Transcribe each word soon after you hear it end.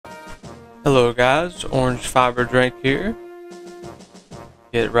Hello guys, Orange Fiber Drink here.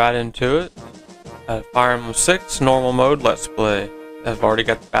 Get right into it. Fire Emblem 6 normal mode let's play. I've already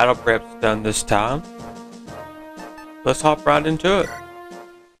got the battle preps done this time. Let's hop right into it.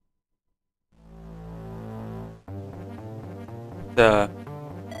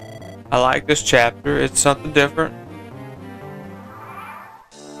 I like this chapter, it's something different.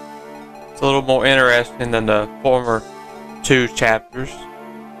 It's a little more interesting than the former two chapters.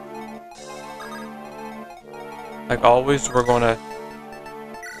 Like always, we're gonna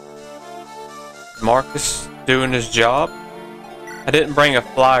Marcus doing his job. I didn't bring a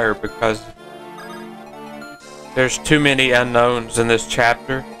flyer because there's too many unknowns in this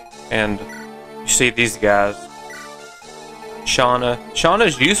chapter, and you see these guys.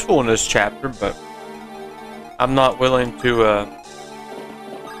 Shauna's useful in this chapter, but I'm not willing to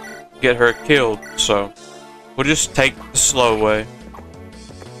get her killed, so we'll just take the slow way.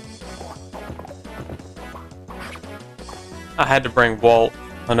 I had to bring Walt.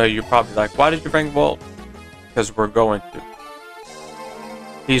 I know you're probably like, why did you bring Walt? Because we're going to.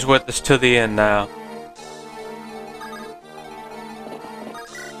 He's with us to the end now.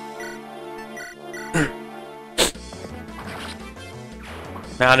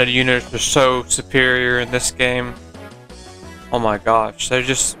 Mounted units are so superior in this game. Oh my gosh, they're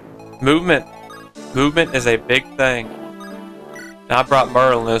just movement. Movement is a big thing. And I brought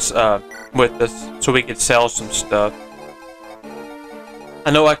Merlin with us so we could sell some stuff. I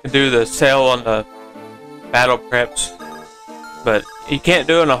know I can do the sale on the battle preps, but you can't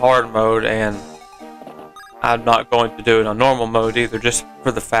do it in a hard mode, and I'm not going to do it on normal mode either, just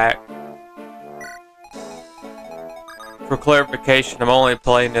for the fact. For clarification, I'm only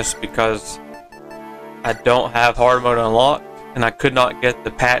playing this because I don't have hard mode unlocked, and I could not get the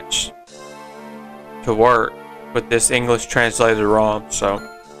patch to work with this English translated ROM, so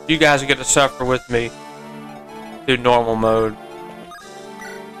you guys are going to suffer with me through normal mode.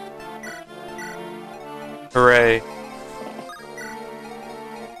 Hooray.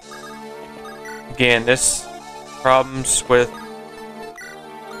 Again, this problems with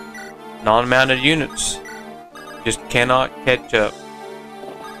non-mounted units. Just cannot catch up.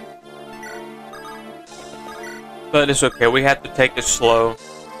 But it's okay, we have to take it slow.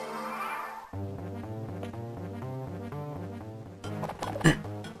 I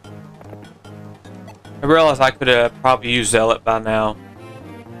realized I could have probably used Zealot by now.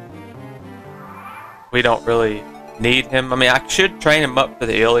 We don't really need him. I mean, I should train him up for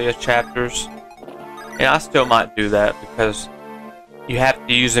the Ilya chapters. And I still might do that because you have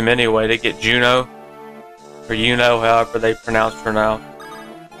to use him anyway to get Juno. Or Yuno, however they pronounce her now.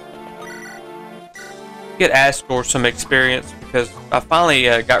 Get Astor some experience because I finally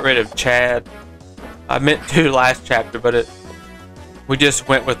got rid of Chad. I meant to last chapter, but we just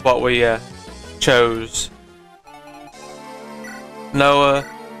went with what we chose. Noah.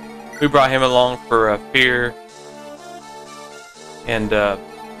 We brought him along for Fear. And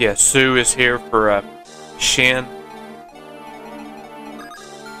yeah, Sue is here for Shin.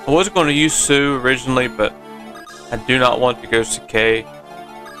 I was going to use Sue originally, but I do not want to go Sakai.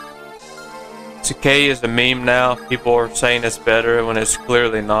 Sakai is a meme now. People are saying it's better when it's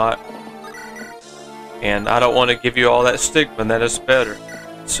clearly not. And I don't want to give you all that stigma that it's better.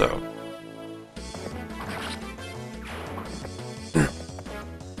 So.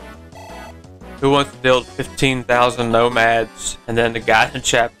 Who wants to build 15,000 nomads and then the guided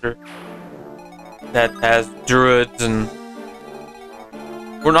chapter that has druids, and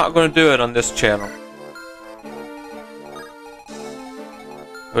we're not going to do it on this channel.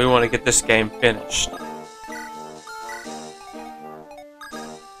 We want to get this game finished.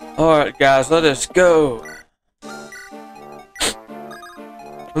 Alright guys, let us go.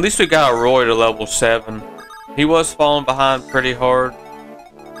 At least we got a Roy to level 7. He was falling behind pretty hard.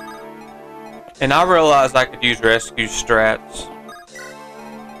 And I realized I could use rescue strats.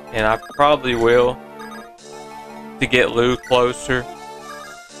 And I probably will. To get Lou closer.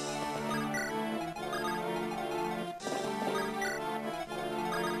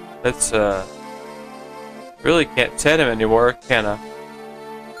 Let's, really can't set him anywhere, can I?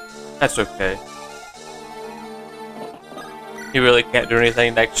 That's okay. He really can't do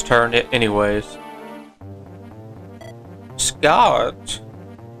anything next turn anyways. Scott!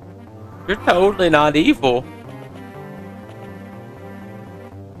 You're totally not evil.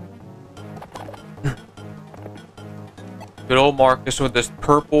 Good old Marcus with this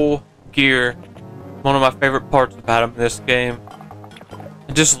purple gear. One of my favorite parts about him in this game.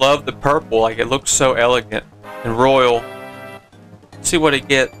 I just love the purple, like it looks so elegant and royal. Let's see what he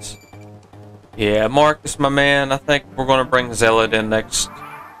gets. Yeah, Marcus, my man, I think we're going to bring Zealot in next.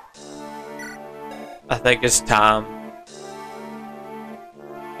 I think it's time.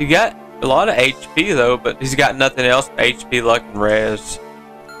 He got a lot of HP though, but he's got nothing else but HP, luck, and res.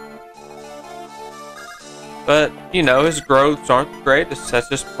 But, you know, his growths aren't the greatest. That's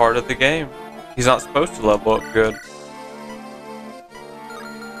just part of the game. He's not supposed to level up good.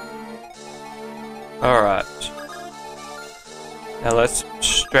 Alright. Now let's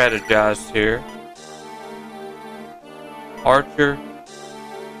strategize here. Archer.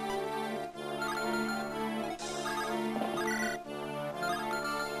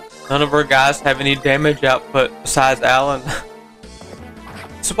 None of our guys have any damage output besides Alan.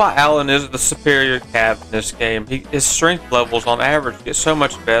 That's why Alan is the superior cav in this game. His strength levels on average get so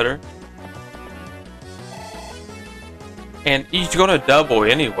much better. And he's gonna double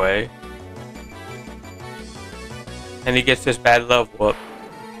anyway. And he gets this bad level up.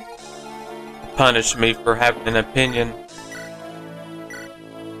 Punish me for having an opinion.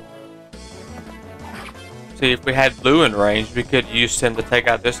 See, if we had Blue in range, we could use him to take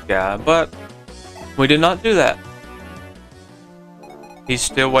out this guy, but we did not do that. He's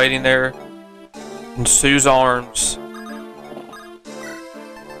still waiting there in Sue's arms.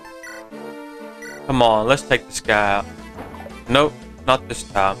 Come on, let's take this guy out. Nope, not this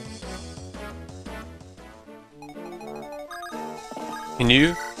time. Can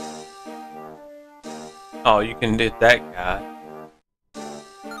you? Oh, you can hit that guy.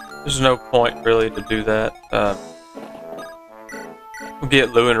 There's no point really to do that. We'll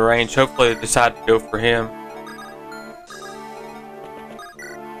get Lou in range. Hopefully they decide to go for him.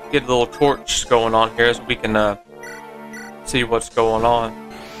 Get a little torch going on here so we can see what's going on.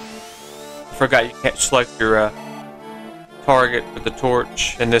 I forgot you can't select your target with the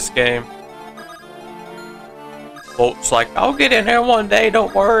torch in this game. Bolt's like, I'll get in there one day,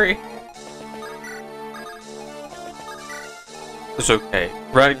 don't worry. It's okay.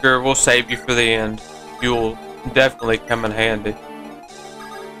 Rutger will save you for the end. You'll definitely come in handy.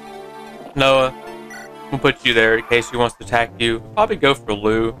 Noah, we'll put you there in case he wants to attack you. Probably go for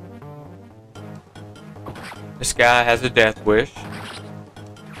Lou. This guy has a death wish.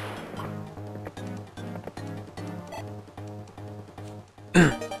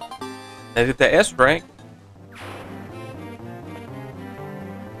 They get the S rank.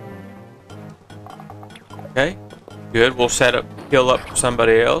 Okay, good. We'll set up, heal up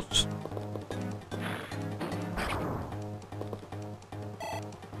somebody else.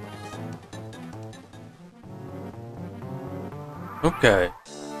 Okay.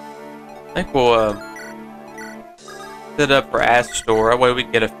 I think we'll set up for Astor. That way we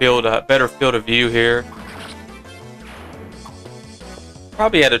can get a better field of view here.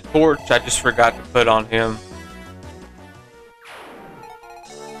 Probably had a torch I just forgot to put on him.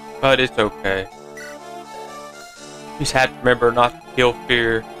 But it's okay. Just had to remember not to kill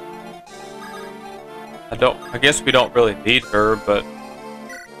Fear. I guess we don't really need her, but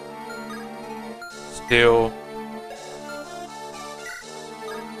still.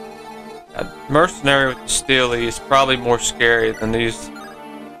 A mercenary with the Steely is probably more scary than these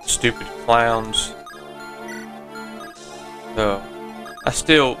stupid clowns. So I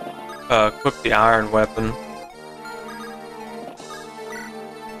still equip the iron weapon.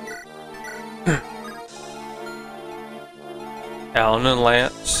 Alan and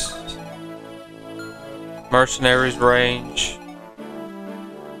Lance. Mercenaries range.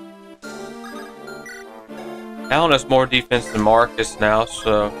 Alan has more defense than Marcus now,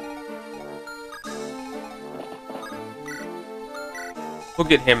 so we'll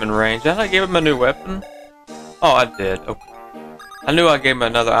get him in range. Did I give him a new weapon? Oh, I did. Okay. I knew I gave him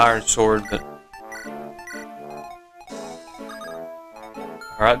another iron sword, but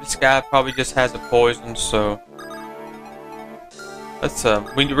alright, this guy probably just has a poison, so let's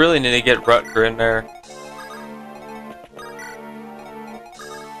we really need to get Rutger in there.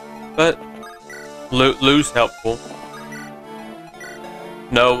 But Lou's helpful.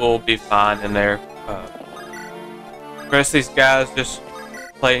 No, we'll be fine in there. The rest of these guys just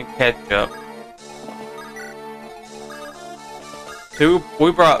playing catch up. So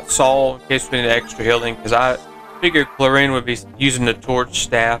we brought Saul in case we need extra healing, because I figured Clarine would be using the torch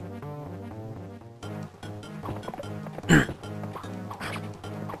staff.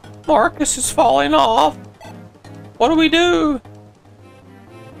 Marcus is falling off. What do we do?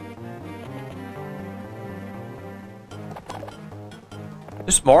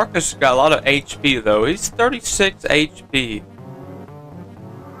 This Marcus got a lot of HP though. He's 36 HP.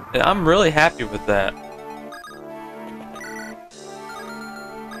 And I'm really happy with that.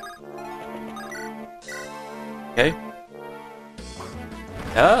 Okay.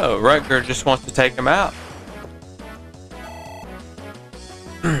 Oh, Rutger just wants to take him out.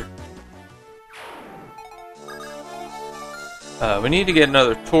 We need to get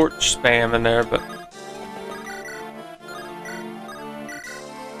another torch spam in there, but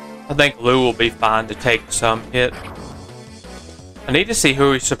I think Lou will be fine to take some hit. I need to see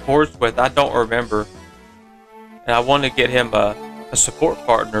who he supports with. I don't remember. And I want to get him a support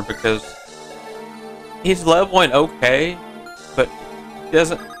partner because he's leveling okay, but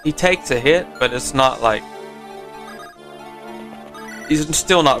he takes a hit, but it's not like he's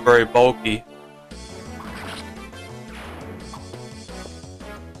still not very bulky.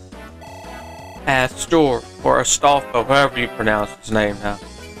 Astor or Astolfo, however you pronounce his name now.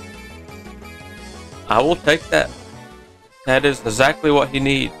 I will take that. That is exactly what he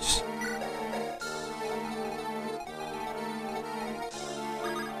needs.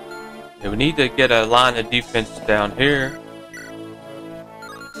 Yeah, we need to get a line of defense down here.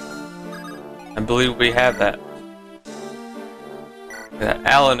 I believe we have that. Yeah,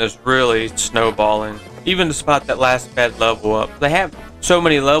 Alan is really snowballing, even despite that last bad level up. They have so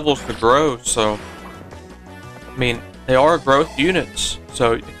many levels to grow, so I mean, they are growth units,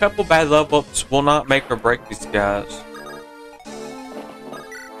 so a couple bad level ups will not make or break these guys.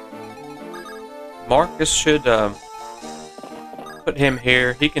 Marcus should put him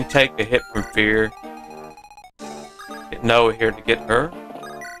here. He can take a hit from fear. Get Noah here to get her.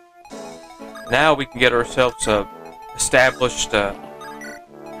 Now we can get ourselves a established, I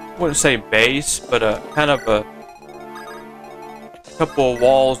wouldn't say base, but a kind of a couple of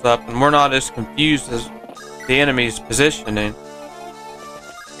walls up, and we're not as confused as the enemy's positioning.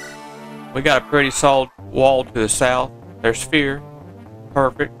 We got a pretty solid wall to the south. There's fear.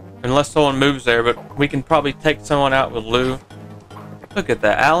 Perfect. Unless someone moves there, but we can probably take someone out with Lou. Look at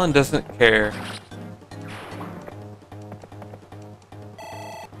that. Alan doesn't care.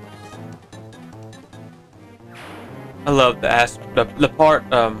 I love the part,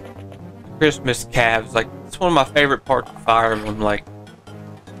 Christmas calves. Like, it's one of my favorite parts of Fire Emblem. Like,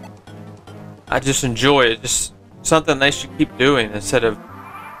 I just enjoy it. Just something they should keep doing instead of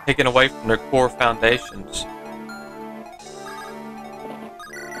taking away from their core foundations.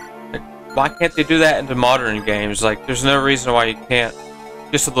 Like, why can't they do that into modern games? Like, there's no reason why you can't.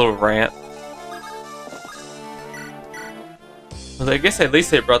 Just a little rant. Well, I guess at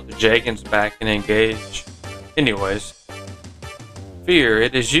least they brought the Jagans back and engaged. Anyways. Fear,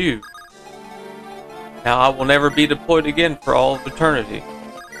 it is you. Now I will never be deployed again for all of eternity.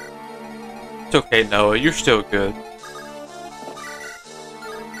 It's okay, Noah, you're still good.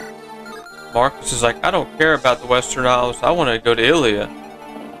 Marcus is like, I don't care about the Western Isles. I want to go to Ilia.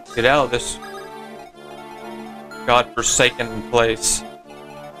 Get out of this godforsaken place.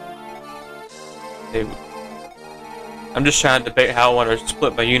 Hey, I'm just trying to debate how I want to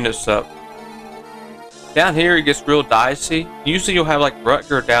split my units up. Down here it gets real dicey. Usually you'll have like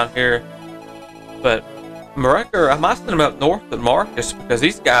Rutger down here, but Rutger, I might send him up north with Marcus because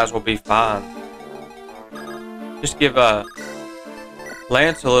these guys will be fine. Just give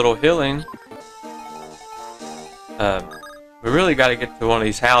Lance a little healing. We really got to get to one of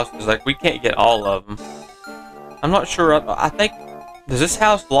these houses. Like, we can't get all of them. I'm not sure. I think, does this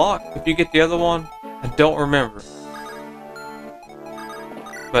house lock if you get the other one? I don't remember.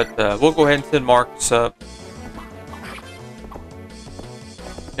 But we'll go ahead and send Marcus up.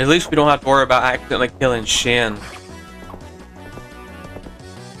 At least we don't have to worry about accidentally killing Shin.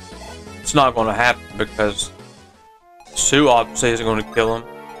 It's not going to happen because Sue obviously isn't going to kill him.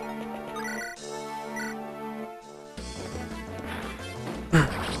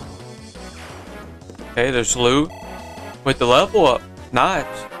 Okay, there's Lou with the level up. Nice.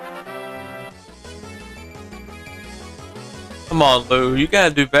 Come on, Lou. You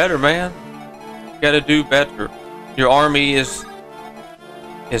gotta do better, man. You gotta do better. Your army is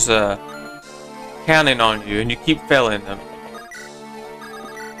counting on you, and you keep failing them.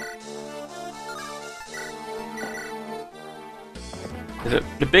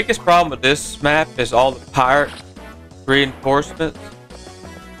 The biggest problem with this map is all the pirate reinforcements.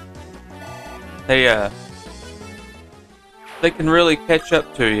 They can really catch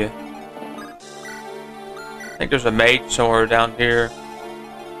up to you. I think there's a mage somewhere down here.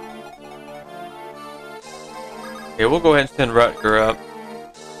 Okay, we'll go ahead and send Rutger up.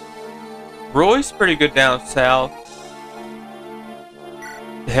 Roy's pretty good down south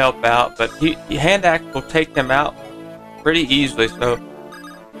to help out, but Hand Axe will take him out pretty easily, so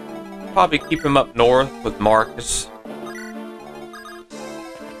probably keep him up north with Marcus.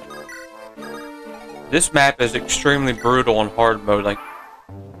 This map is extremely brutal on hard mode. Like,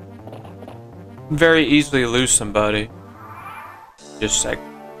 very easily lose somebody. Just a sec.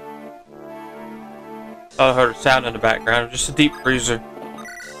 I heard a sound in the background. Just a deep freezer.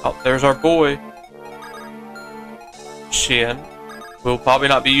 Oh, there's our boy. Shin. We'll probably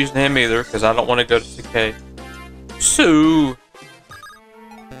not be using him either, because I don't want to go to CK. Sue!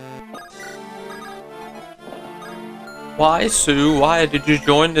 Why, Sue? Why did you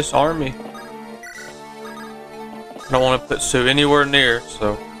join this army? I don't want to put Sue anywhere near,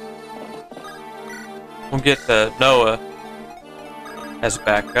 so... We'll get Noah as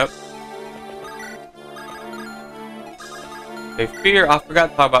backup. Okay, Fear. I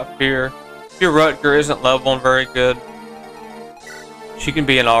forgot to talk about Fear. Fear Rutger isn't leveling very good. She can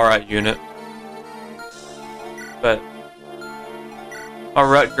be an alright unit. But our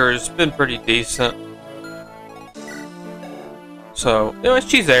Rutger has been pretty decent. So, anyway,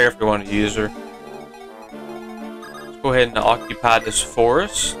 she's there if you want to use her. Let's go ahead and occupy this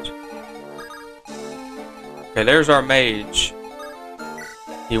forest. Okay, there's our mage.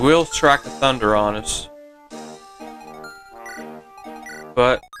 He will strike a thunder on us.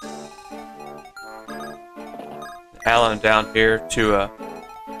 But Alan down here to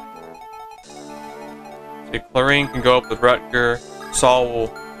see, Clarine can go up with Rutger. Saul will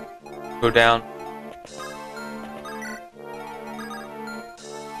go down.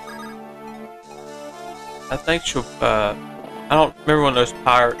 I think she'll I don't remember when those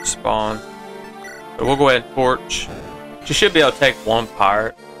pirates spawn. But we'll go ahead and torch. She should be able to take one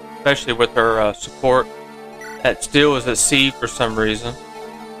pirate, especially with her support. That still is at sea for some reason.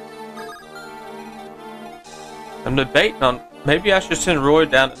 I'm debating on maybe I should send Roy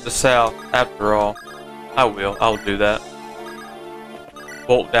down to the south after all. I will. I'll do that.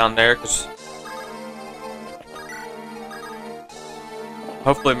 Bolt down there because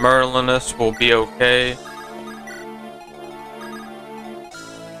hopefully Merlinus will be okay.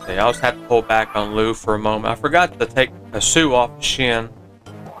 Okay, I'll just have to pull back on Lou for a moment. I forgot to take a Sue off Shin.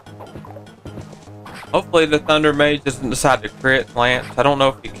 Hopefully the Thunder Mage doesn't decide to crit Lance. I don't know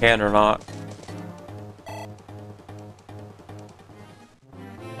if he can or not.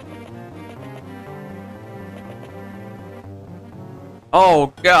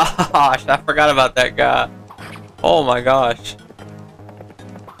 Oh gosh, I forgot about that guy. Oh my gosh.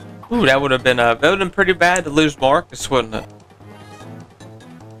 Ooh, that would have been pretty bad to lose Marcus, wouldn't it?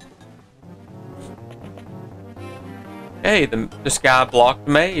 Hey, this guy blocked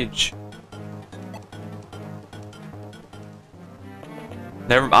the mage.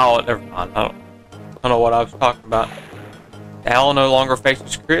 Never mind. I don't know what I was talking about. Al no longer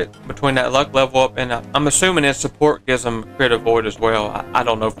faces crit between that luck level up, and I'm assuming his support gives him crit avoid as well. I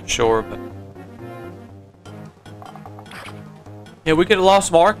don't know for sure, but yeah, we could have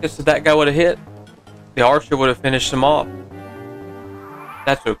lost Marcus if that guy would have hit. The archer would have finished him off.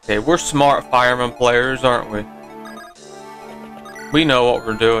 That's okay. We're smart fireman players, aren't we? We know what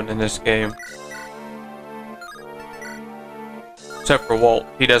we're doing in this game. Except for Walt.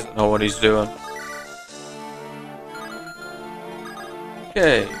 He doesn't know what he's doing.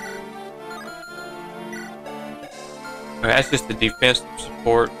 Okay. That's just the defensive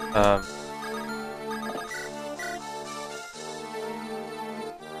support.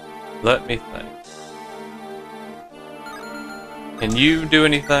 Let me think. Can you do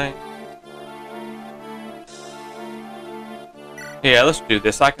anything? Yeah, let's do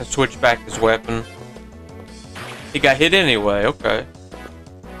this. I can switch back his weapon. He got hit anyway, okay.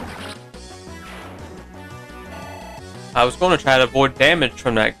 I was going to try to avoid damage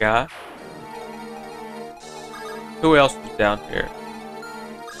from that guy. Who else is down here?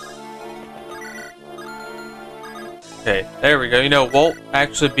 Okay, there we go. You know, Walt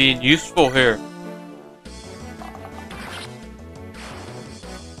actually being useful here.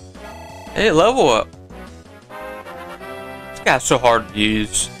 Hey, level up. This guy's so hard to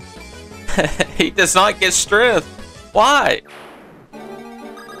use. He does not get strength. Why?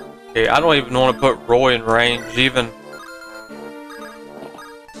 Okay, I don't even want to put Roy in range, even.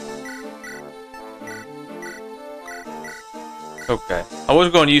 Okay. I was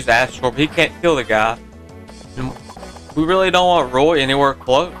going to use Astral, but he can't kill the guy. And we really don't want Roy anywhere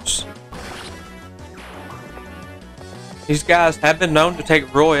close. These guys have been known to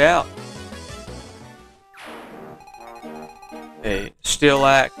take Roy out. Okay, Steel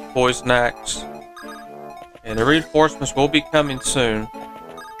Axe, Poison Axe. And the reinforcements will be coming soon.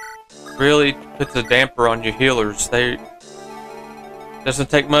 Really puts a damper on your healers. Doesn't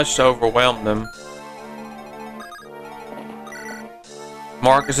take much to overwhelm them.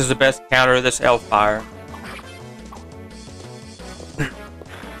 Marcus is the best counter of this Hellfire.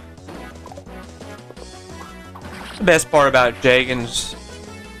 The best part about Jagens,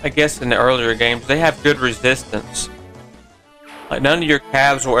 I guess in the earlier games, they have good resistance. Like none of your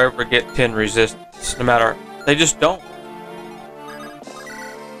calves will ever get 10 resistance, no matter, they just don't.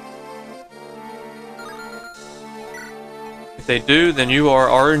 If they do, then you are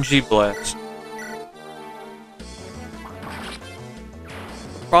RNG blessed.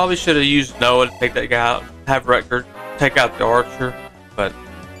 Probably should have used Noah to take that guy out. Have Rutger take out the archer, but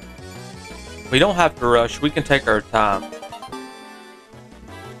we don't have to rush. We can take our time.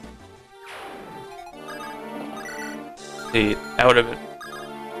 See, that would have been,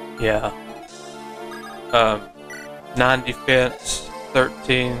 yeah. 9 defense,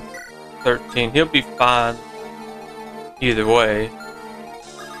 13, 13. He'll be fine either way.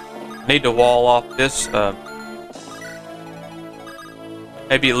 Need to wall off this.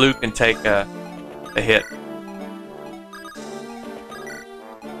 Maybe Luke can take a hit.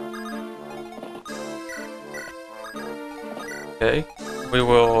 Okay, we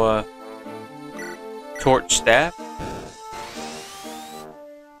will torch staff.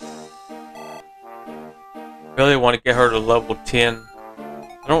 Really want to get her to level 10.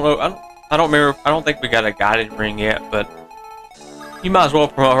 I don't know. I don't remember. I don't think we got a guided ring yet, but you might as well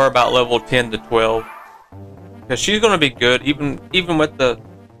promote her about level 10 to 12 because she's going to be good, even with the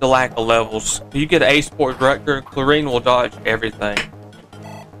lack of levels. You get Ace Sports Rutger, Clarine will dodge everything.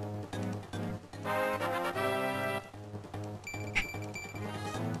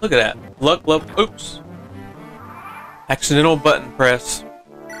 Look at that. Luck level. Oops. Accidental button press.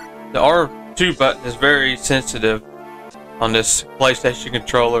 The R2 button is very sensitive on this PlayStation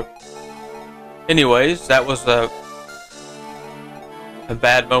controller. Anyways, that was a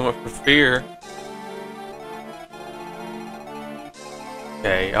bad moment for Fear.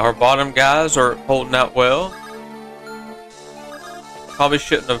 Okay, our bottom guys are holding out well. Probably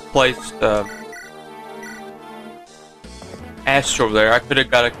shouldn't have placed Astro there. I could have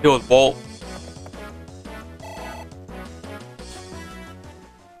got a kill with Bolt.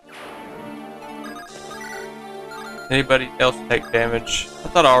 Anybody else take damage? I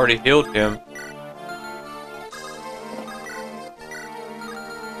thought I already healed him.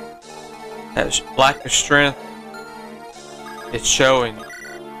 That lack of strength is showing.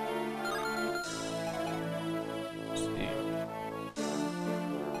 Let's see.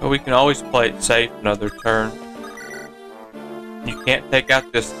 But we can always play it safe another turn. You can't take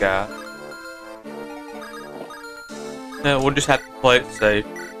out this guy. No, we'll just have to play it safe.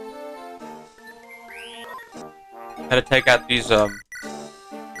 Had to take out these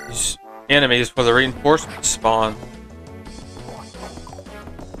enemies for the reinforcements spawn.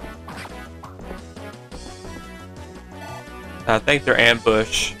 I think they're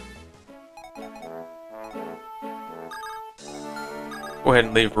ambush. Go ahead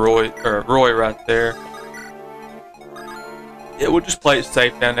and leave Roy right there. Yeah, we'll just play it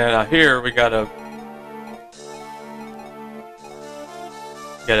safe down there. Now here we gotta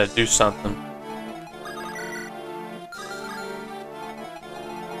do something.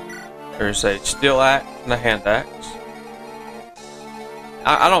 There's a steel axe and a hand axe.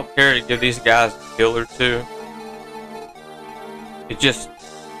 I don't care to give these guys a kill or two. It's just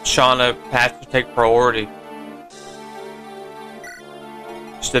Shauna has to take priority.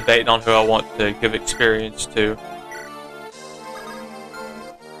 Just debating on who I want to give experience to.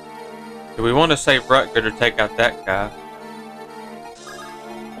 Do we want to save Rutger to take out that guy?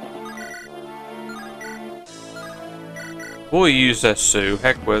 We'll use a Sue.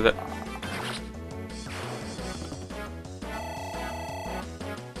 Heck with it.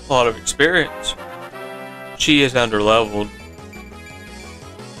 A lot of experience. She is underleveled.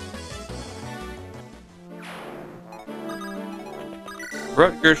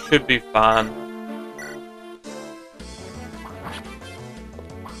 Rutger should be fine.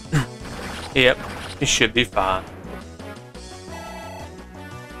 Yep, he should be fine.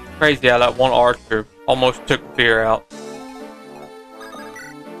 Crazy how that one archer almost took Fear out.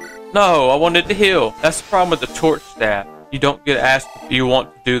 No, I wanted to heal. That's the problem with the torch staff. You don't get asked if you want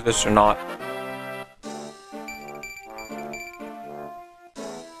to do this or not.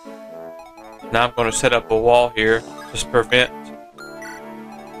 Now I'm going to set up a wall here just to prevent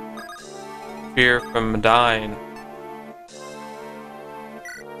Fear from dying.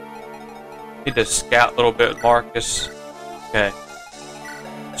 Need to scout a little bit with Marcus. Okay.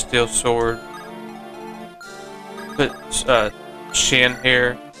 Steel sword. Put Shin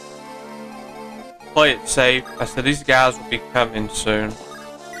here. Play it safe. I said these guys will be coming soon.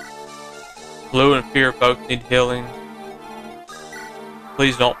 Blue and Fear both need healing.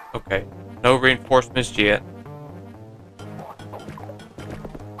 Please don't. Okay. No reinforcements yet.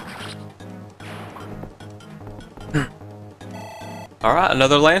 Alright,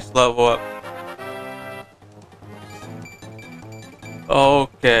 another Lance level up.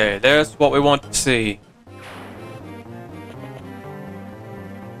 Okay, there's what we want to see.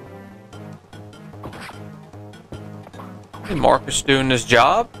 Hey, Marcus doing his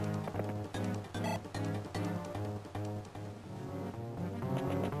job.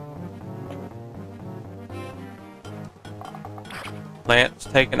 Lance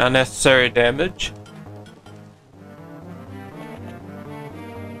taking unnecessary damage.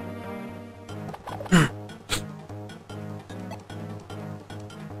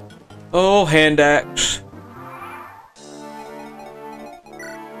 Oh, hand axe.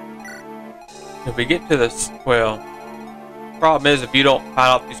 If we get to this, well, problem is if you don't fight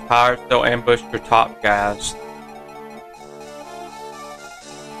off these pirates, they'll ambush your top guys.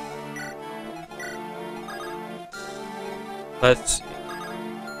 Let's see.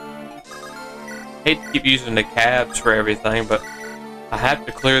 Hate to keep using the cabs for everything, but I have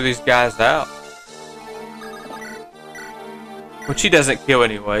to clear these guys out. Which he doesn't kill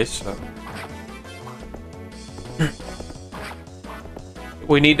anyway, so.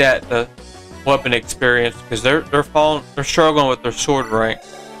 We need that weapon experience because they're struggling with their sword rank.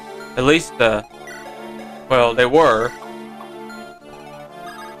 At least well, they were.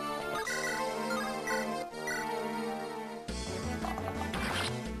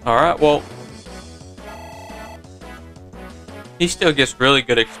 Alright, well, he still gets really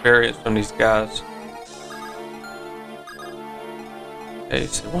good experience from these guys. Okay,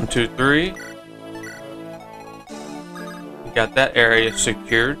 so 1, 2, 3. We got that area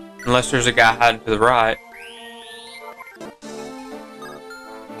secured. Unless there's a guy hiding to the right.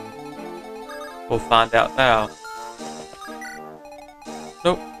 We'll find out now.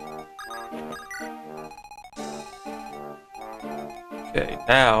 Nope. Okay,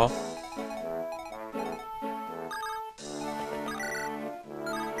 now.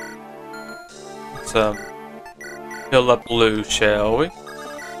 Let's fill up blue, shall we?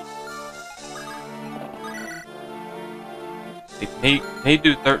 Can he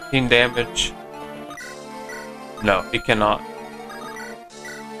do 13 damage? No, he cannot.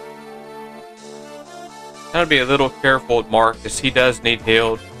 Gotta be a little careful with Marcus. He does need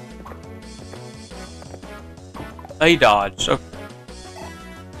healed. He dodged. Okay.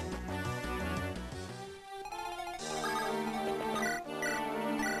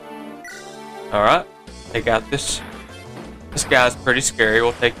 Alright. They got this. This guy's pretty scary.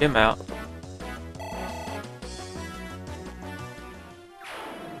 We'll take him out.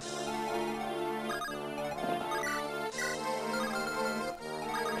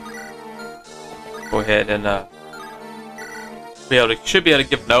 Go ahead and should be able to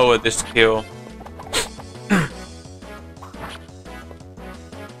give Noah this kill.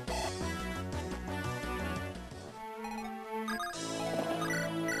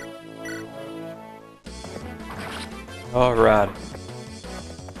 All right.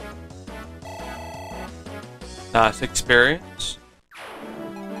 Nice experience.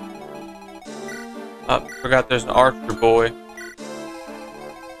 Oh, forgot there's an archer boy.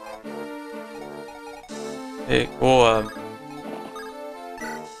 Hey, we'll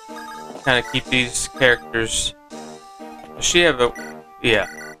kind of keep these characters. Does she have a? Yeah,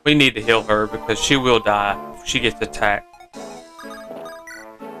 we need to heal her because she will die if she gets attacked.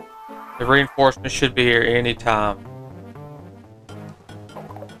 The reinforcement should be here any time.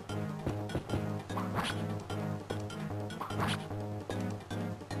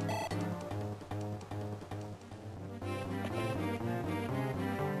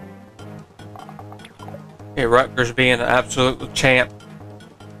 Okay, Rutgers being an absolute champ.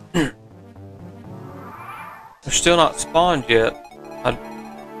 They're still not spawned yet.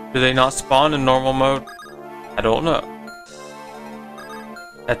 Do they not spawn in normal mode? I don't know.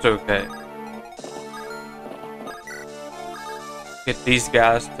 That's okay. Get these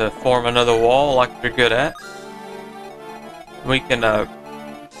guys to form another wall like they're good at. We can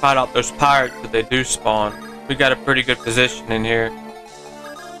fight out those pirates if they do spawn. We got a pretty good position in here.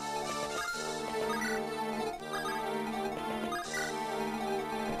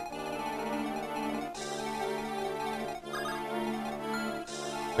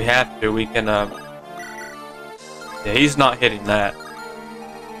 We have to. We can. Yeah, he's not hitting that.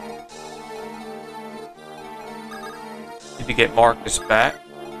 Need to get Marcus back.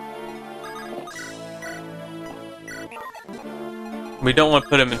 We don't want to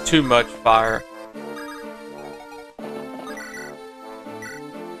put him in too much fire.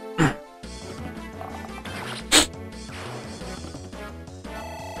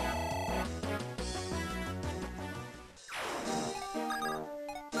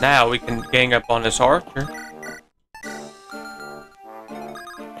 Now we can gang up on this archer.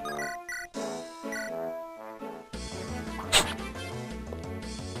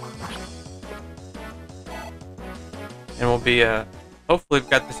 And we'll be, hopefully we've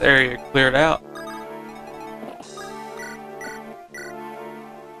got this area cleared out.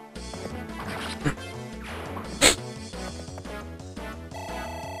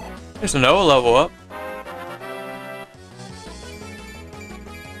 There's a Noah level up.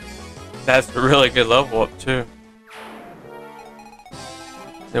 That's a really good level up too.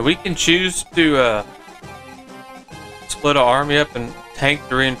 Now we can choose to split our army up and tank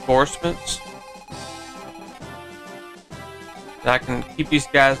the reinforcements. And I can keep these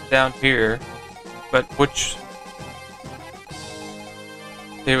guys down here, but which...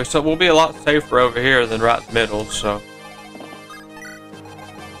 Anyway, so we'll be a lot safer over here than right in the middle, so...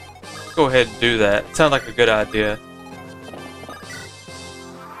 Go ahead and do that. It sounds like a good idea.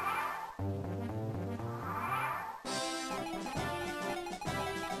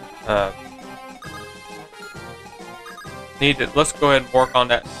 Let's go ahead and work on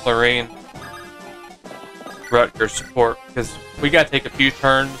that Clarine Rutger support, because we gotta take a few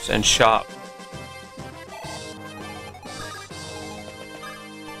turns and shop.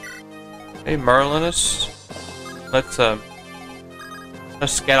 Hey, Merlinus. Let's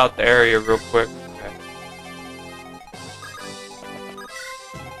scout out the area real quick. Okay.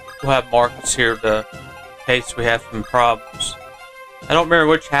 We'll have Marcus here in case we have some problems. I don't remember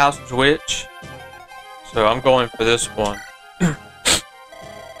which house was which, so I'm going for this one.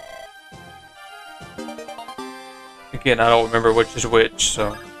 Again, I don't remember which is which,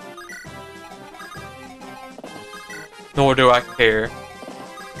 so... Nor do I care.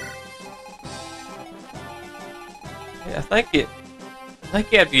 Yeah, I think you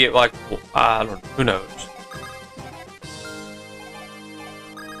have to get, like, I don't know, who knows.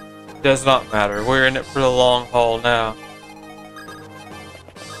 It does not matter. We're in it for the long haul now.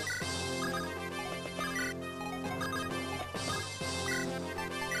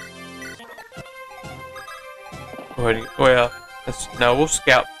 Well, no, we'll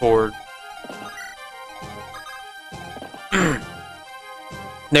scout forward.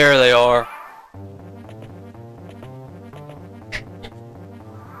 There they are.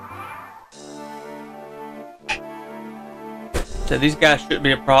 So these guys shouldn't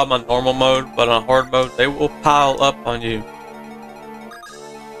be a problem on normal mode, but on hard mode, they will pile up on you.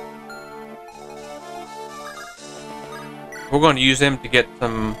 We're going to use them to get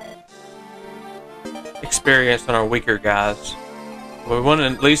some experience on our weaker guys. We want to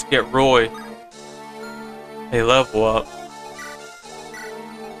at least get Roy a level up.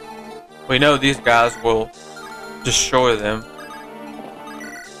 We know these guys will destroy them.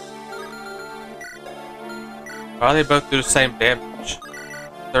 Why they both do the same damage?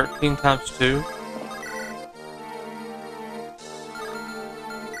 13 times 2?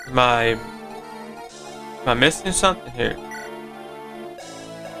 Am I missing something here?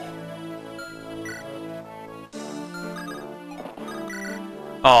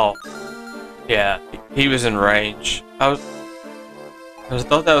 Oh, yeah, he was in range. I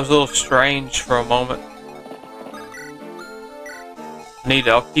thought that was a little strange for a moment.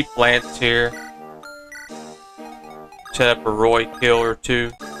 I'll keep Lance here. Set up a Roy kill or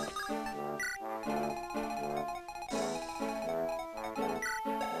two.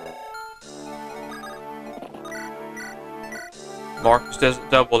 Marcus doesn't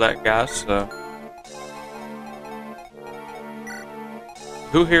double that guy, so...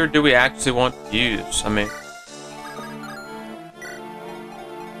 Who here do we actually want to use? I mean...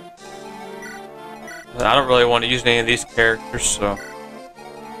 I don't really want to use any of these characters, so...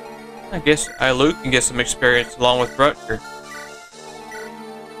 I guess Luke can get some experience along with Rutger.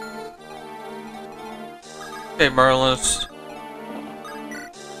 Okay, Merlinus.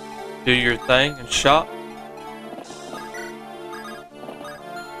 Do your thing and shop.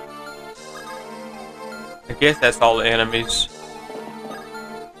 I guess that's all the enemies.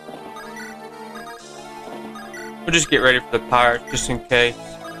 We'll just get ready for the pirates just in case.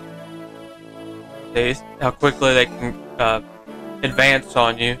 How quickly they can advance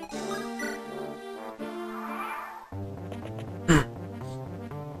on you.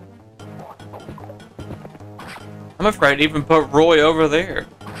 I'm afraid to even put Roy over there.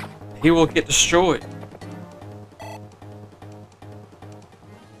 He will get destroyed.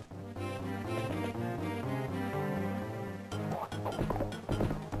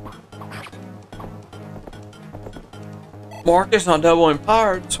 Marcus on doubling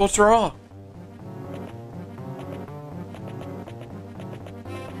pirates. What's wrong?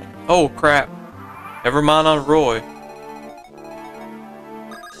 Oh crap. Never mind on Roy.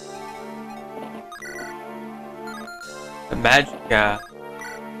 The magic guy.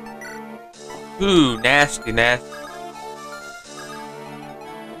 Ooh, nasty, nasty.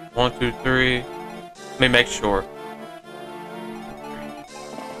 1, 2, 3. Let me make sure.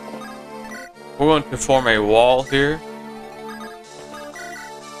 We're going to form a wall here.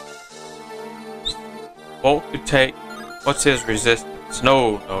 What could take... What's his resistance?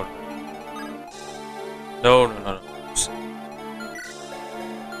 No, no. No, no, no, no.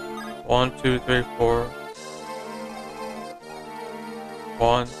 1, 2, 3, 4.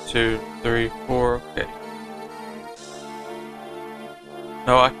 1, 2, 3, 4. Okay.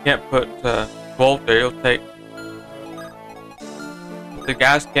 No, I can't put Volt there. He'll take. The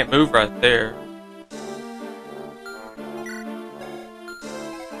guys can't move right there.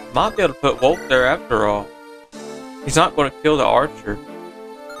 Might be able to put Volt there after all. He's not going to kill the archer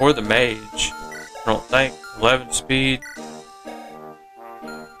or the mage. I don't think. 11 speed.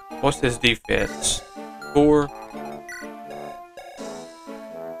 What's his defense? 4.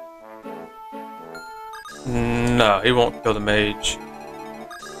 No, he won't kill the mage.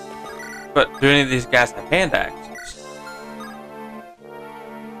 But do any of these guys have hand axes?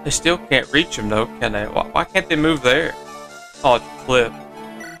 They still can't reach him though, can they? Why can't they move there? Oh, it's a cliff.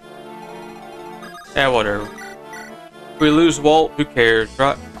 Yeah, whatever. If we lose Walt, who cares,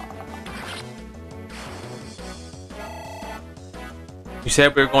 right? You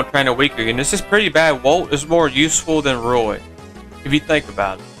said we were going to train a weaker, and this is pretty bad. Walt is more useful than Roy, if you think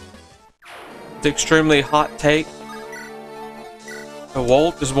about it. It's an extremely hot take. But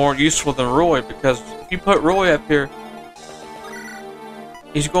Walt is more useful than Roy because if you put Roy up here,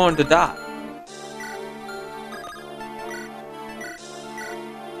 he's going to die.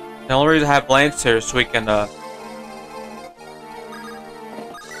 The only reason I have Lance here is so we can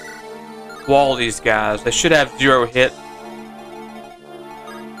wall these guys. They should have 0 hit.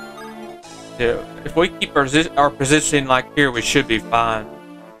 Yeah, if we keep our position like here, we should be fine.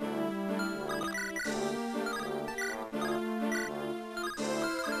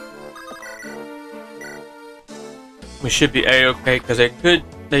 We should be a-okay because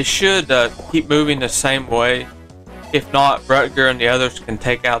they should keep moving the same way. If not, Rutger and the others can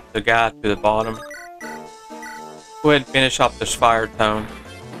take out the guy to the bottom. Go ahead and finish off this fire tone.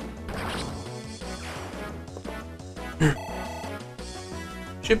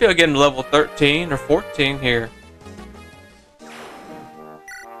 Should be able to get him to level 13 or 14 here.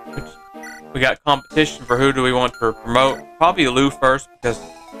 We got competition for who do we want to promote. Probably Lou first because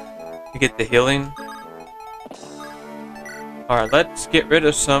to get the healing. Alright, let's get rid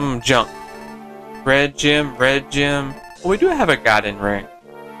of some junk. Red gem, red gem. Well, we do have a guiding ring.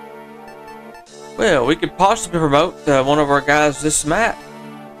 Well, we could possibly promote one of our guys this map.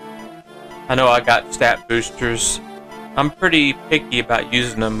 I know I got stat boosters. I'm pretty picky about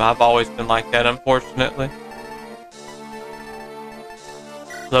using them. I've always been like that, unfortunately.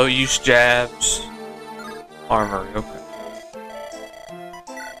 Low use jabs. Armory, okay.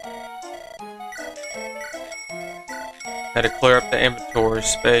 Had to clear up the inventory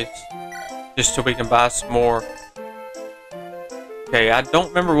space just so we can buy some more. Okay, I don't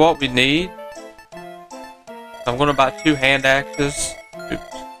remember what we need. I'm gonna buy 2 hand axes.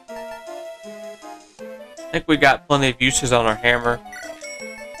 Oops. I think we got plenty of uses on our hammer.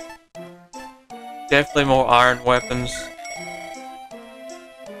 Definitely more iron weapons.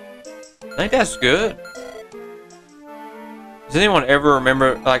 I think that's good. Does anyone ever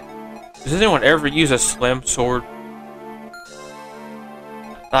remember, like, does anyone ever use a slim sword?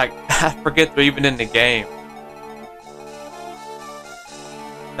 Like, I forget they're even in the game.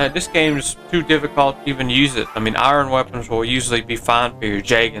 This game is too difficult to even use it. I mean, iron weapons will usually be fine for your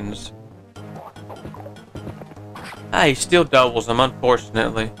Jagans. Ah, he still doubles them,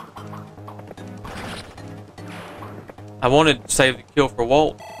 unfortunately. I wanted to save the kill for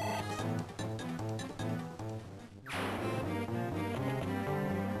Walt.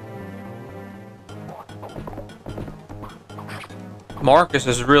 Marcus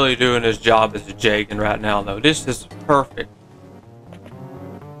is really doing his job as a Jagan right now, though. This is perfect.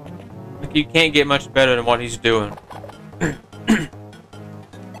 Like, you can't get much better than what he's doing.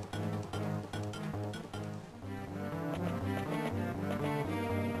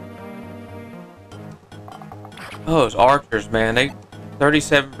 Oh, those archers, man. They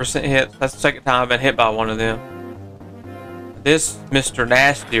 37% hits. That's the second time I've been hit by one of them. This Mr.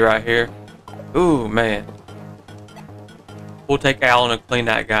 Nasty right here. Ooh, man. We'll take Alan and clean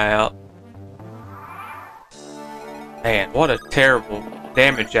that guy out. Man, what a terrible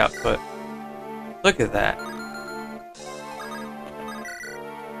damage output. Look at that.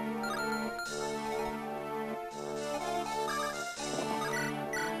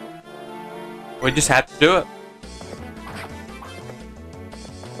 We just have to do it.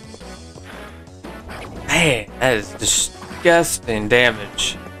 Man, that is disgusting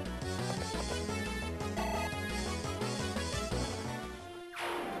damage.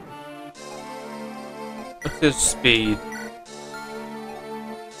 What's his speed?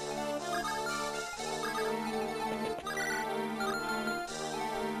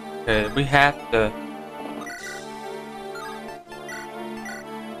 Okay, we have to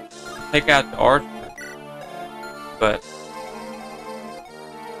take out the archer, but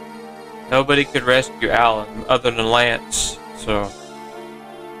nobody could rescue Alan other than Lance, so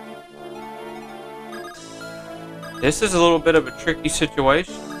this is a little bit of a tricky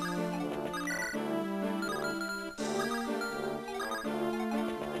situation.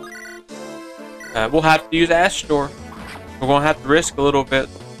 We'll have to use Astor. We're gonna have to risk a little bit.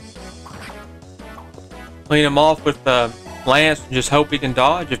 Clean him off with Lance and just hope he can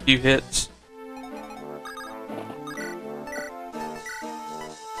dodge a few hits.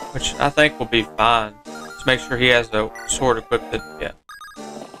 Which I think will be fine. Just make sure he has a sword equipped. Yeah.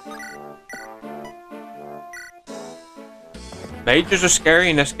 Mages are scary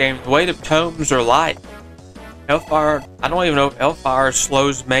in this game. The weight of tomes are light. Hellfire, I don't even know if Hellfire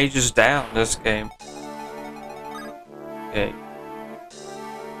slows mages down in this game. Okay.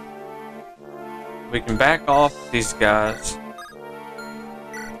 We can back off these guys.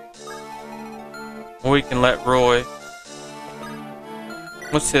 Or we can let Roy.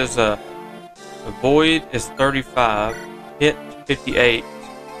 What's his, the void is 35. Hit 58.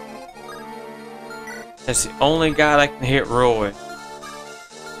 That's the only guy that can hit Roy.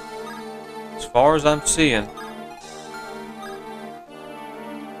 As far as I'm seeing.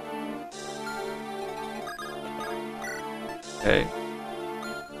 Okay.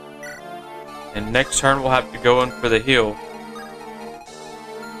 And next turn we'll have to go in for the heal.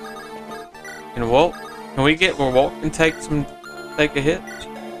 And Walt, can we get where Walt can take a hit?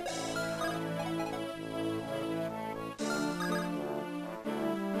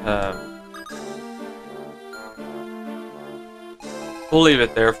 We'll leave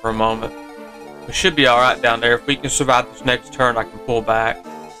it there for a moment. We should be alright down there. If we can survive this next turn, I can pull back.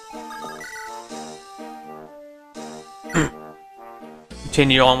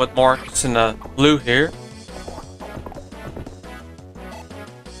 Continue on with Marcus and Blue here.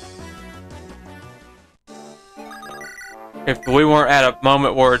 If we weren't at a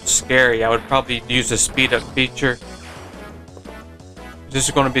moment where it's scary, I would probably use the speed up feature. This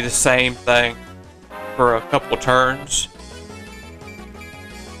is going to be the same thing for a couple turns.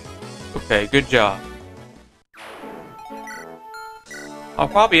 Okay, good job. I'll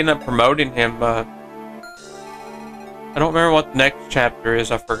probably end up promoting him. I don't remember what the next chapter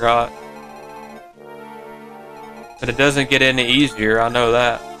is, I forgot. But it doesn't get any easier, I know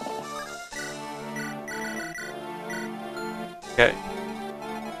that. Okay.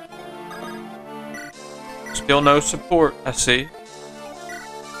 Still no support, I see.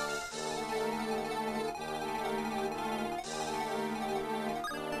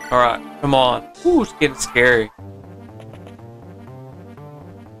 Alright, come on. Ooh, it's getting scary.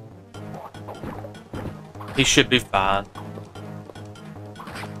 He should be fine.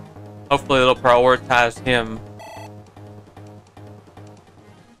 Hopefully it'll prioritize him.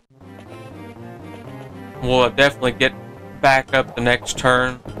 We'll definitely get back up the next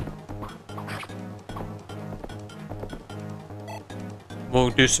turn.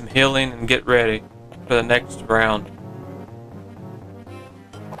 We'll do some healing and get ready for the next round.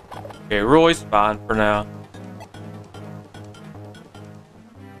 Okay, Roy's fine for now.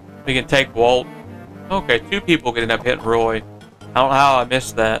 We can take Walt. Okay, 2 people can end up hitting Roy. I don't know how I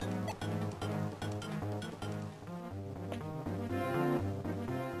missed that.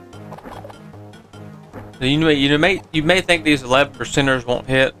 You may think these 11%ers won't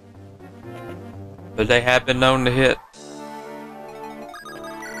hit, but they have been known to hit.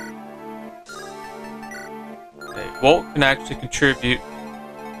 Okay, Walt can actually contribute.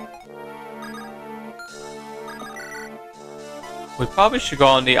 We probably should go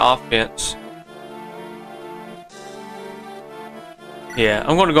on the offense. Yeah,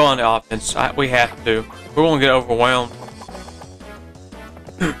 I'm going to go on the offense. We have to. We're going to get overwhelmed.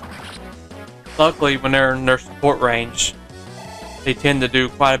 Luckily, when they're in their support range, they tend to do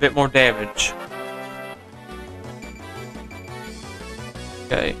quite a bit more damage.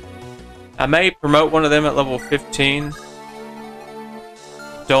 Okay. I may promote one of them at level 15.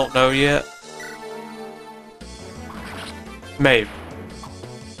 Don't know yet. Maybe.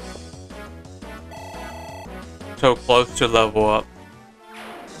 So close to level up.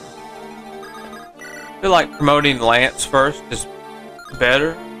 I feel like promoting Lance first is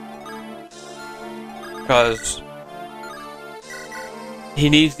better. Because he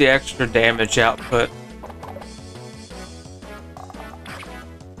needs the extra damage output.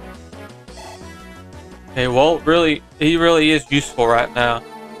 Hey, Walt he really is useful right now.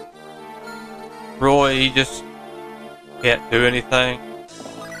 Roy, he just can't do anything.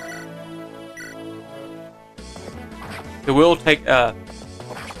 It will take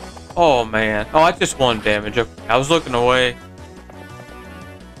oh man. Oh, I just 1 damage. Okay, I was looking away.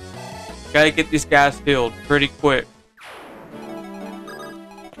 Gotta get these guys healed pretty quick.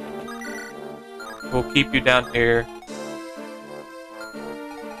 We'll keep you down here.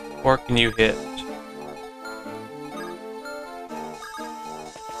 Or can you hit?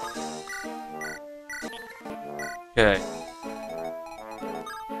 Okay.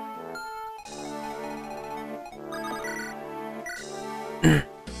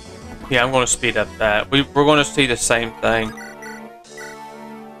 Yeah, I'm going to speed up that. We're going to see the same thing.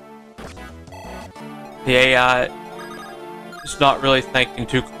 The AI is not really thinking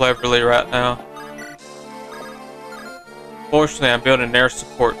too cleverly right now. Fortunately, I'm building air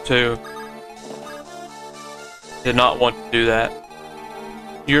support too. Did not want to do that.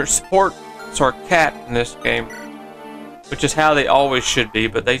 Your supports are capped in this game, which is how they always should be,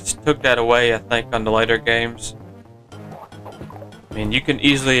 but they took that away, I think, on the later games. I mean, you can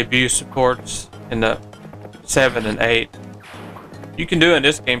easily abuse supports in the 7 and 8. You can do it in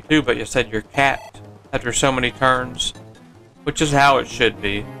this game too, but you said you're capped after so many turns, which is how it should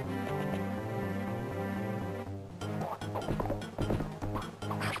be.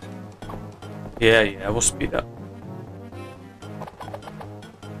 Yeah, we'll speed up.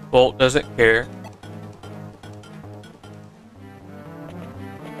 Bolt doesn't care.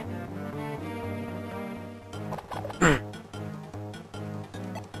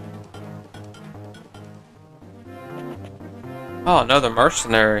 Oh, another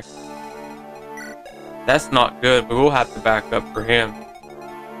mercenary. That's not good, but we'll have to back up for him.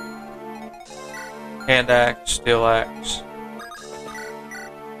 Hand axe, steel axe.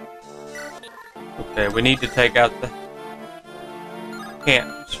 Okay, we need to take out the...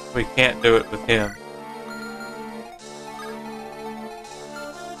 We can't do it with him.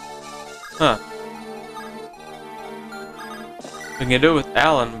 Huh. We can do it with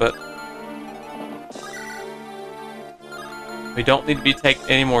Alan, but... we don't need to be taking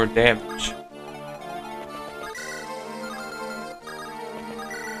any more damage.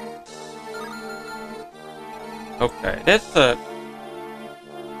 Okay, that's a...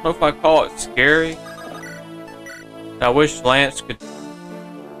 I don't know if I call it scary. I wish Lance could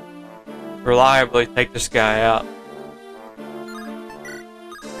reliably take this guy out.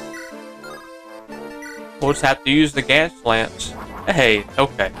 We'll just have to use the gas lance. Hey,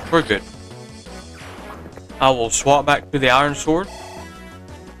 okay, we're good. I will swap back to the iron sword.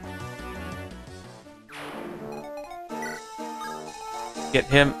 Get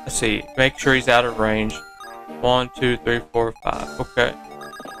him, let's see, make sure he's out of range. 1, 2, 3, 4, 5, okay.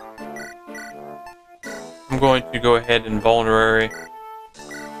 I'm going to go ahead and vulnerary.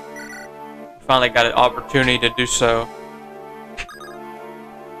 Finally got an opportunity to do so.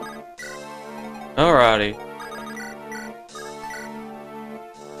 Alrighty.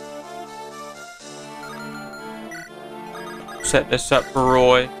 Set this up for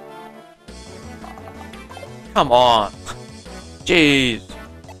Roy. Come on. Jeez.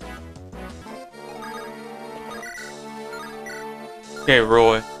 Okay,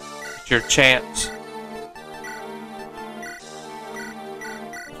 Roy. It's your chance.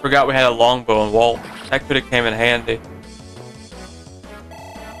 Forgot we had a longbow and Walt. That could have came in handy.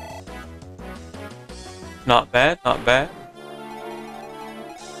 Not bad, not bad.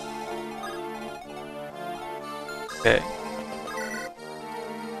 Okay.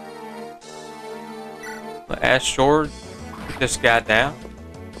 The Ash Sword. Get this guy down.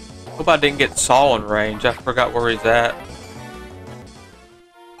 Hope I didn't get Saul in range. I forgot where he's at.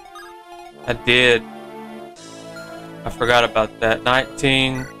 I did. I forgot about that.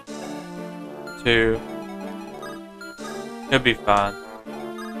 19 2. He'll be fine.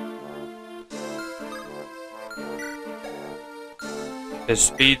 His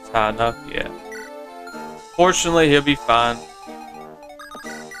speed's high enough, yeah. Fortunately, he'll be fine.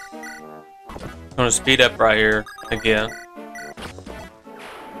 I'm gonna speed up right here again.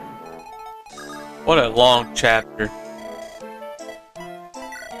 What a long chapter.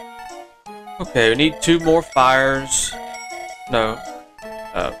 Okay, we need 2 more fires. No.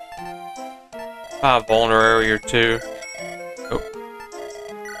 5 vulnerary or 2. Oh.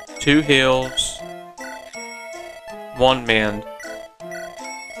 2 heals. 1 mend.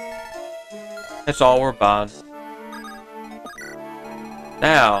 That's all we're buying.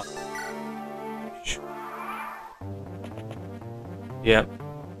 Now. Yep.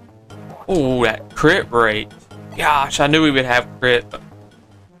 Oh, that crit rate. Gosh, I knew we would have crit, but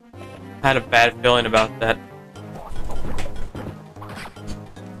I had a bad feeling about that.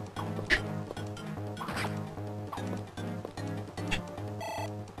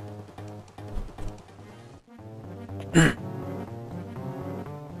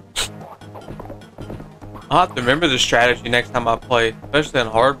 I'll have to remember the strategy next time I play, especially in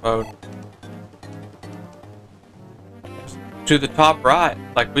hard mode. to the top right.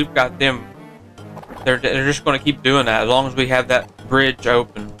 Like, we've got them. They're just going to keep doing that as long as we have that bridge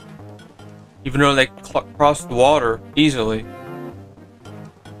open. Even though they cross the water easily.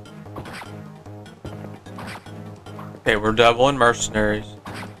 Okay, we're doubling mercenaries.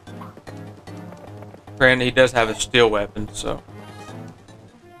 Granted, he does have a steel weapon, so.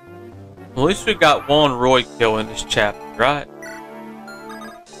 At least we got one Roy kill in this chapter, right?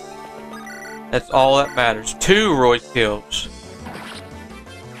 That's all that matters. 2 Roy kills.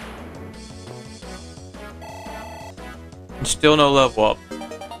 And still no level up.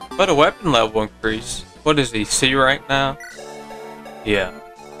 But a weapon level increase. What is he, C rank now? Yeah.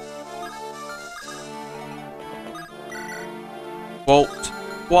 Walt,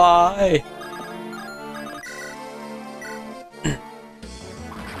 why?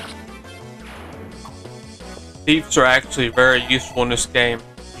 Thieves are actually very useful in this game.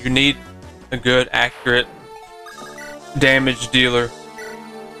 You need a good, accurate damage dealer.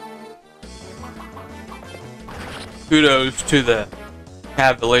 Kudos to the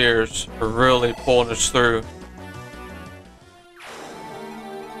Cavaliers for really pulling us through.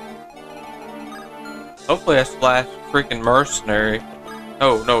 Hopefully that's the last freaking mercenary.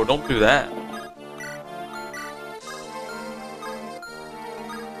 Oh no, don't do that.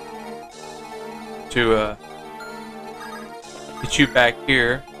 To get you back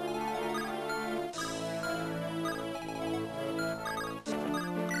here.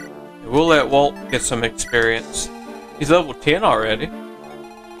 We'll let Walt get some experience. He's level 10 already.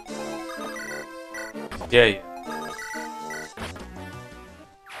 Yeah.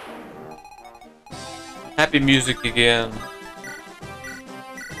 Happy music again.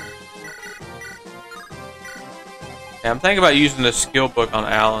 Yeah, I'm thinking about using the skill book on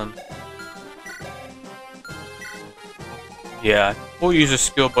Alan. Yeah, we'll use a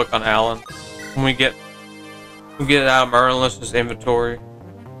skill book on Alan when we get it out of Merlin's inventory.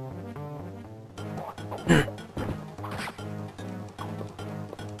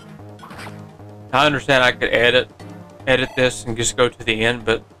 I understand I could edit this and just go to the end,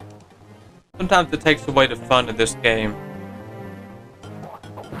 but sometimes it takes away the fun of this game.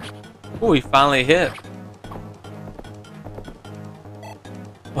 Oh, he finally hit.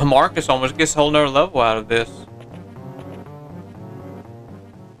 Well, Marcus almost gets a whole nother level out of this.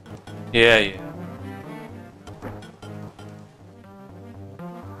 Yeah.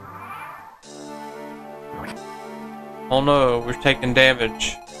 Oh no, we're taking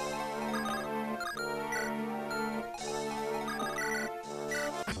damage.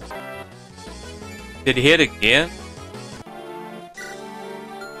 Did he hit again?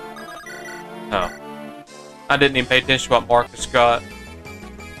 No. I didn't even pay attention to what Marcus got.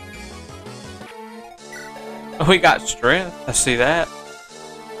 Oh, we got strength. I see that.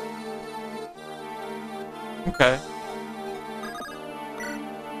 Okay.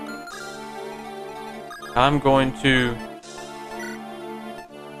 I'm going to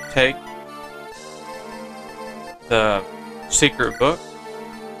take the secret book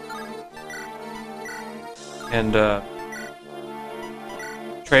and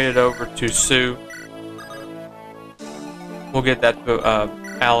trade it over to Sue. We'll get that to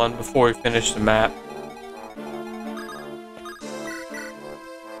Alan before we finish the map.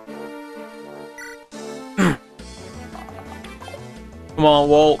 Come on,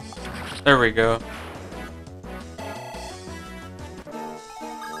 Walt. There we go.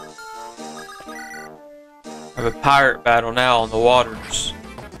 I have a pirate battle now on the waters.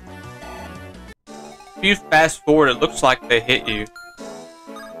 If you fast forward, it looks like they hit you.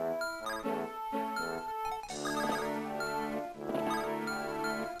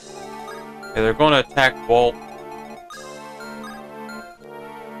 Okay, they're going to attack Walt.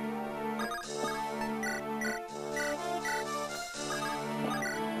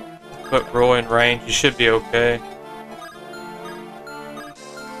 Put Roy in range, you should be okay.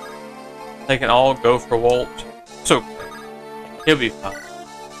 They can all go for Walt. It's okay. He'll be fine.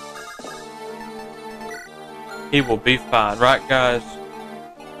 He will be fine, right guys?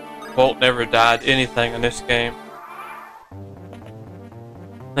 Walt never died anything in this game.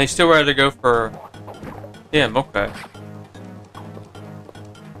 They still ready to go for him, okay.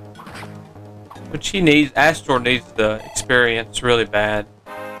 Which he needs, Astor needs the experience really bad.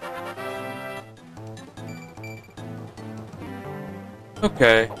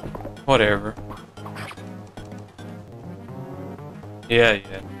 Okay, whatever. Yeah.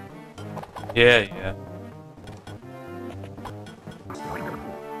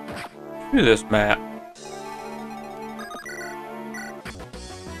 Do this map.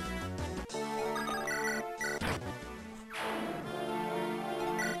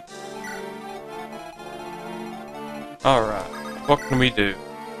 Alright. What can we do?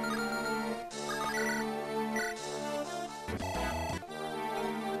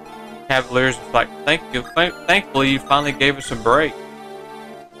 Cavaliers is like, thank you. Thankfully, you finally gave us a break.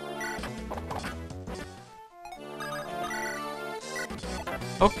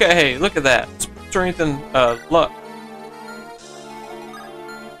 Okay, look at that. Strength and luck.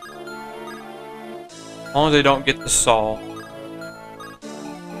 As long as they don't get the saw.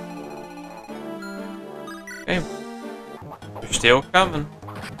 Okay. They're still coming.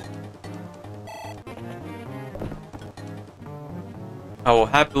 I will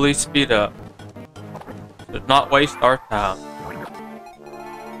happily speed up. So not waste our time.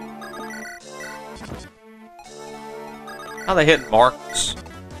 How they hitting Marcus?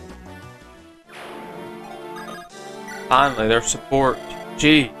 Finally, their support.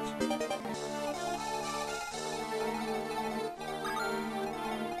 Jeez.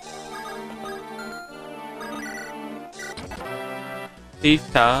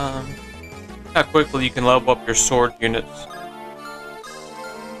 Thief time. How quickly you can level up your sword units.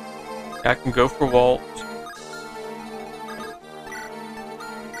 I can go for Walt.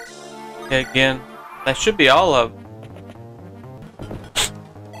 Okay, again. That should be all of them.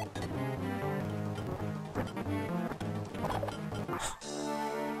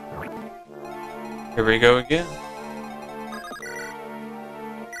 Here we go again.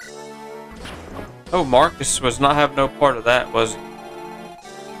 Oh, Marcus was not having no part of that, was he?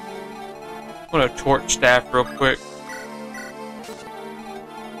 I'm gonna torch staff real quick.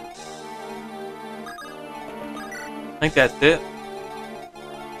 I think that's it.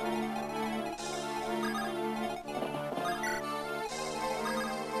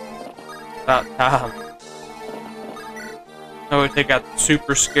 About time. Now we take out the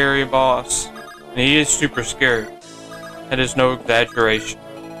super scary boss. And he is super scary. That is no exaggeration.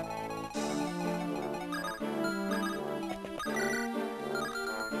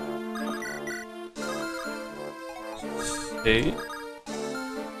 Let's see.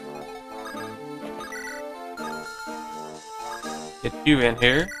 Get you in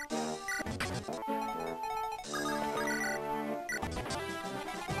here.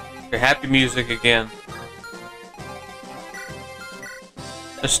 Your happy music again.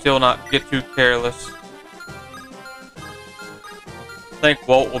 Let's still not get too careless. I think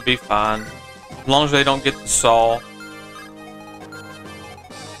Walt will be fine. As long as they don't get the saw.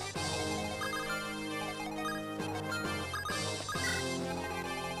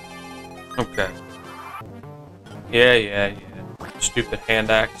 Okay. Yeah. Stupid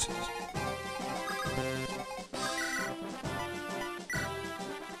hand axes.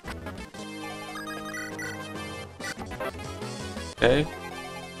 Okay.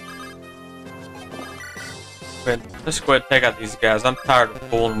 Let's go ahead and take out these guys. I'm tired of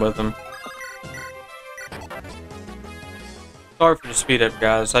fooling with them. Sorry for the speed up,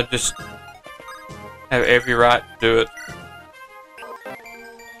 guys. I just have every right to do it.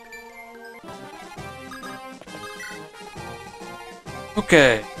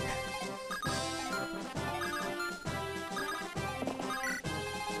 Okay.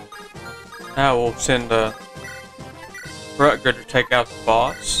 Now we'll send Rutger to take out the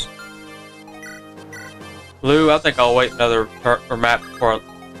boss. Blue, I think I'll wait another map before I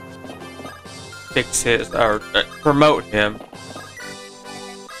fix his, or promote him.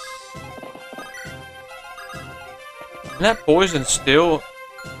 And that poison still...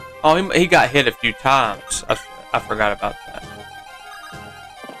 Oh, he got hit a few times. I forgot about that.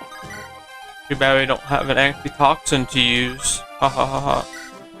 Too bad we don't have an antitoxin to use. Ha ha ha ha.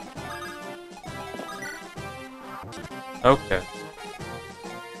 Okay.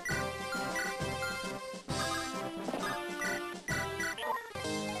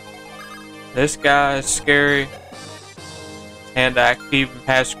 This guy is scary. Hand axe, he even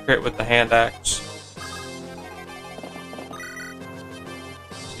has crit with the hand axe.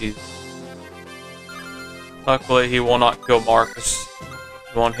 Jeez. Luckily, he will not kill Marcus.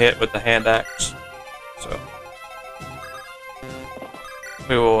 One hit with the hand axe. So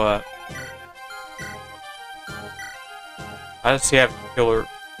we will. I just see I have a killer.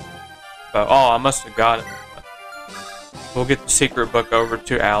 But, oh, I must have got it. We'll get the secret book over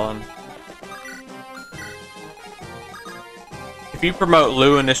to Alan. If you promote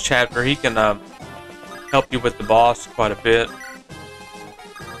Lou in this chapter, he can help you with the boss quite a bit.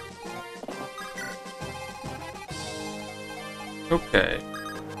 Okay.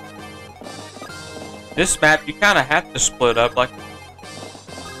 This map, you kind of have to split up. Like,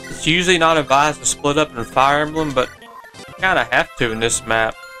 it's usually not advised to split up in Fire Emblem, but you kind of have to in this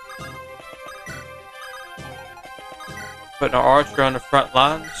map. Putting our archer on the front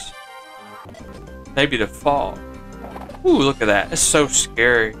lines. Maybe the fall. Ooh, look at that. It's so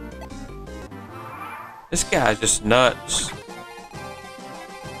scary. This guy's just nuts.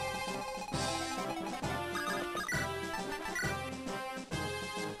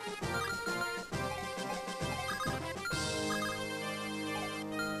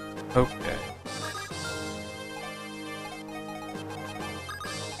 Okay.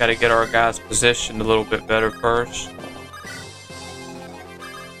 Gotta get our guys positioned a little bit better first.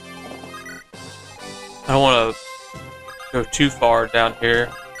 I don't want to go too far down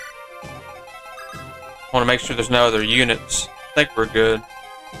here. I want to make sure there's no other units. I think we're good.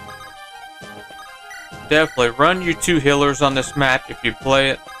 Definitely run you 2 healers on this map if you play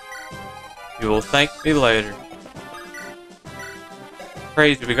it. You will thank me later.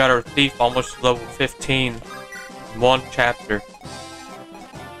 Crazy, we got our thief almost to level 15 in 1 chapter.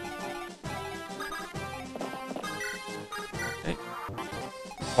 Okay.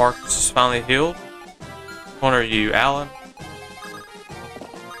 Marcus is finally healed. Which one are you, Alan?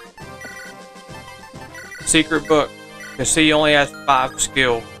 Secret book. You can see he only has 5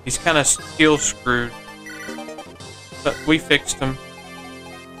 skill. He's kind of skill screwed. But we fixed him.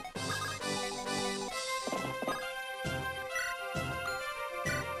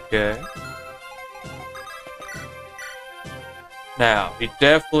 Okay. Now, he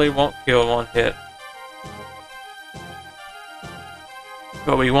definitely won't kill in 1 hit.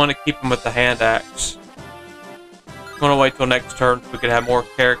 But we want to keep him with the hand axe. I want to wait till next turn so we can have more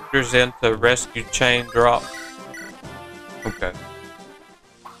characters in to rescue chain drop. Okay.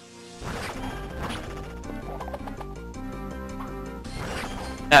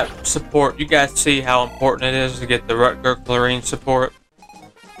 That support, you guys see how important it is to get the Rutger Clarine support?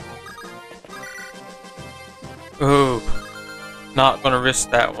 Ooh, not gonna risk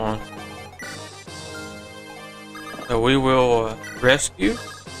that one. So we will rescue.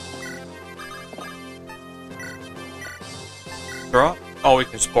 Drop. Oh, we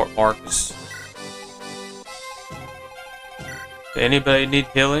can support Marcus. Does anybody need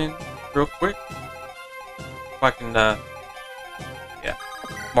healing real quick? If I can, yeah,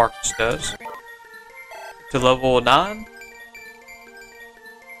 Marcus does. To level 9.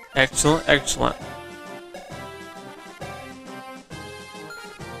 Excellent, excellent.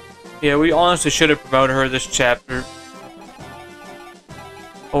 Yeah, we honestly should have promoted her this chapter.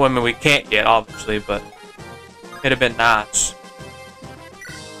 Well, I mean, we can't yet, obviously, but it'd have been nice.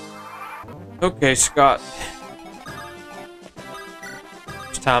 Okay, Scott.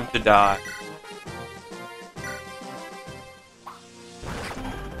 It's time to die.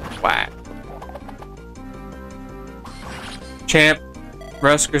 Whack. Champ.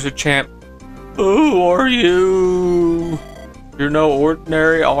 Rusker's a champ. Who are you? You're no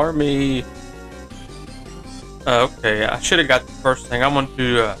ordinary army. Okay, I should have got the first thing. I'm going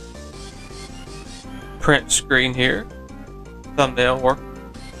to print screen here. Thumbnail work.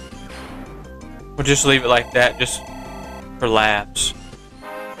 We'll just leave it like that, just for laughs.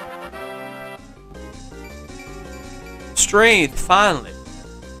 Strength, finally.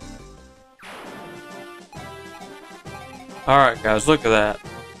 Alright guys, look at that.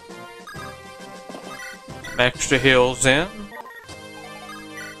 Some extra heals in.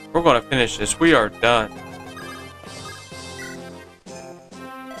 We're going to finish this. We are done.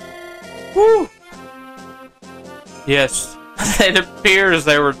 Woo! Yes, it appears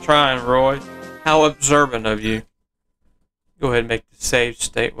they were trying, Roy. How observant of you. Go ahead and make the save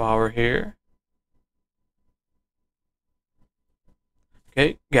state while we're here.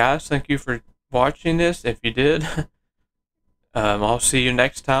 Okay, guys, thank you for watching this. If you did, I'll see you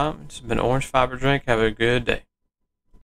next time. It's been Orange Fiber Drink. Have a good day.